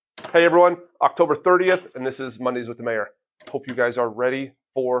Hey everyone, October 30th, and this is Mondays with the Mayor. Hope you guys are ready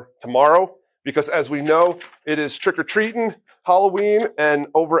for tomorrow, because as we know, it is trick-or-treating, Halloween, and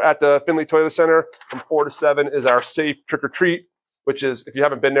over at the Findlay Toyota Center from 4 to 7 is our safe trick-or-treat, which is, if you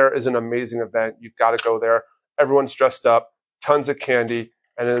haven't been there, is an amazing event. You've got to go there. Everyone's dressed up, tons of candy,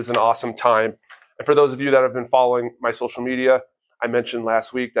 and it is an awesome time. And for those of you that have been following my social media, I mentioned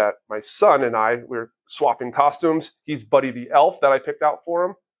last week that my son and I, we're swapping costumes. He's Buddy the Elf that I picked out for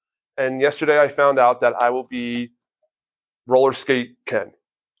him. And yesterday I found out that I will be Roller Skate Ken,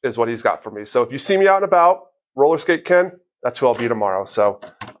 is what he's got for me. So if you see me out and about, Roller Skate Ken, that's who I'll be tomorrow. So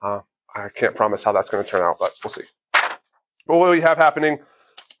I can't promise how that's going to turn out, but we'll see. But what we have happening,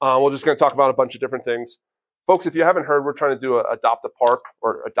 we're just going to talk about a bunch of different things. Folks, if you haven't heard, we're trying to do Adopt a Park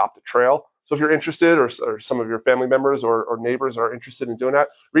or Adopt a Trail. So if you're interested, or some of your family members or neighbors are interested in doing that,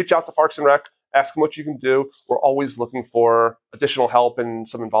 reach out to Parks and Rec, ask them what you can do. We're always looking for additional help and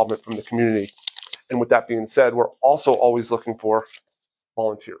some involvement from the community. And with that being said, we're also always looking for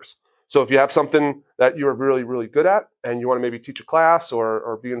volunteers. So if you have something that you're really, really good at and you want to maybe teach a class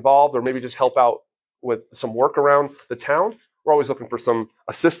or be involved, or maybe just help out with some work around the town, we're always looking for some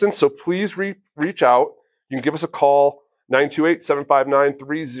assistance. So please reach out. You can give us a call,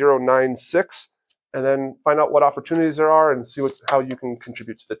 928-759-3096, and then find out what opportunities there are and see how you can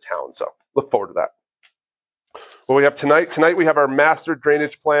contribute to the town. So look forward to that. What we have tonight we have our master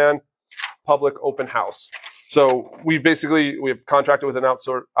drainage plan public open house. So we have contracted with an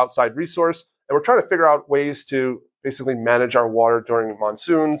outside resource, and we're trying to figure out ways to basically manage our water during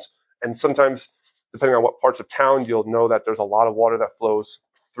monsoons. And sometimes, depending on what parts of town, you'll know that there's a lot of water that flows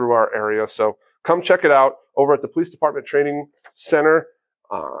through our area. So come check it out over at the Police Department Training Center,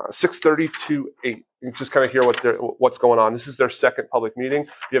 6:30 to 8. You just kind of hear what's going on. This is their second public meeting.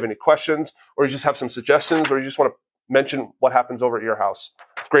 If you have any questions, or you just have some suggestions, or you just want to mention what happens over at your house,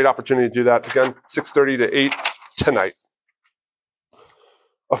 it's a great opportunity to do that. Again, 6:30 to 8 tonight.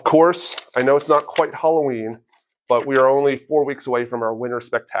 Of course, I know it's not quite Halloween, but we are only 4 weeks away from our Winter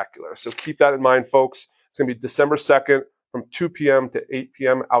Spectacular. So keep that in mind, folks. It's going to be December 2nd from 2 p.m. to 8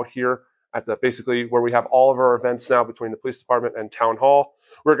 p.m. out here at basically where we have all of our events now between the police department and town hall.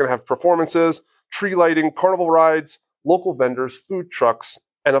 We're going to have performances, tree lighting, carnival rides, local vendors, food trucks,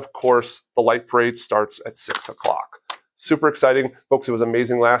 and of course, the light parade starts at 6 o'clock. Super exciting. Folks, it was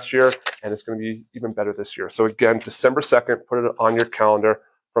amazing last year, and it's going to be even better this year. So again, December 2nd, put it on your calendar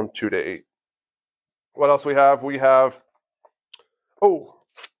from 2 to 8. What else we have? We have, our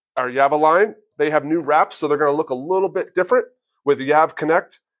Yava line. They have new wraps, so they're going to look a little bit different with the Yav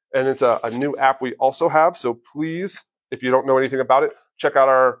Connect. And it's a new app we also have. So please, if you don't know anything about it, check out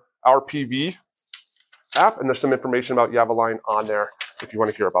our PV app. And there's some information about Yavaline on there if you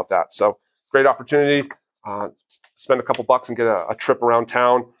want to hear about that. So great opportunity. Spend a couple bucks and get a trip around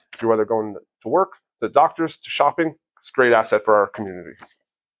town. If you're whether going to work, the doctors, to shopping, it's a great asset for our community.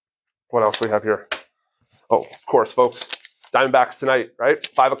 What else do we have here? Oh, of course, folks, Diamondbacks tonight, right?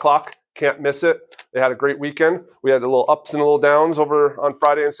 5 o'clock. Can't miss it. They had a great weekend. We had a little ups and a little downs over on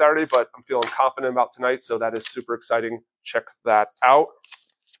Friday and Saturday, but I'm feeling confident about tonight, so that is super exciting. Check that out.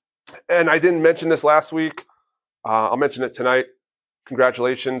 And I didn't mention this last week. I'll mention it tonight.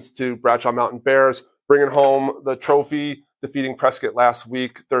 Congratulations to Bradshaw Mountain Bears bringing home the trophy, defeating Prescott last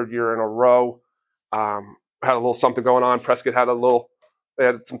week, 3rd year in a row. Had a little something going on. Prescott they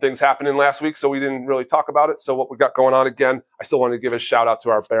had some things happening last week, so we didn't really talk about it. So what we got going on again, I still wanted to give a shout out to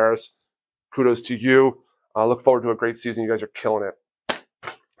our Bears. Kudos to you. Look forward to a great season. You guys are killing it.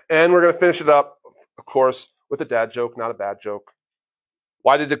 And we're going to finish it up, of course, with a dad joke, not a bad joke.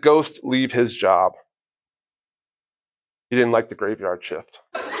 Why did the ghost leave his job? He didn't like the graveyard shift.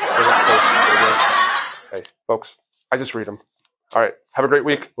 Hey, folks, I just read them. All right. Have a great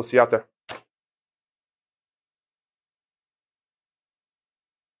week. We'll see you out there.